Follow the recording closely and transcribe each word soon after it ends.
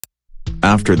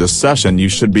after the session you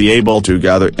should be able to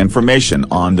gather information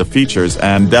on the features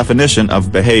and definition of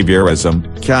behaviorism,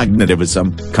 cognitivism,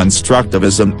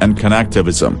 constructivism and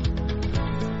connectivism.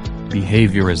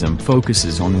 Behaviorism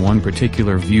focuses on one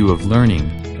particular view of learning,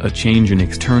 a change in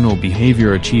external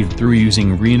behavior achieved through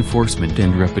using reinforcement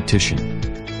and repetition.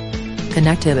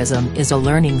 Connectivism is a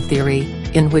learning theory,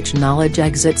 in which knowledge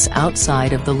exits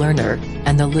outside of the learner,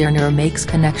 and the learner makes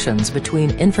connections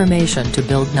between information to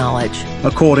build knowledge.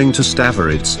 According to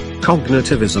Stavridis,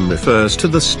 cognitivism refers to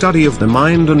the study of the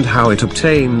mind and how it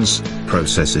obtains,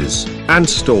 processes, and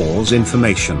stores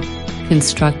information.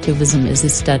 Constructivism is the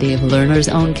study of learner's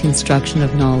own construction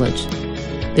of knowledge.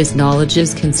 This knowledge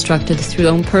is constructed through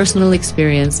own personal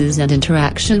experiences and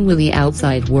interaction with the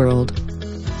outside world.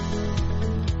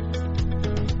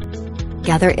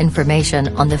 Gather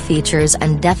information on the features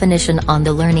and definition on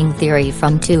the learning theory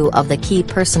from two of the key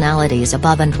personalities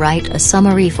above and write a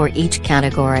summary for each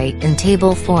category in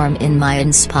table form in My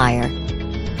Inspire.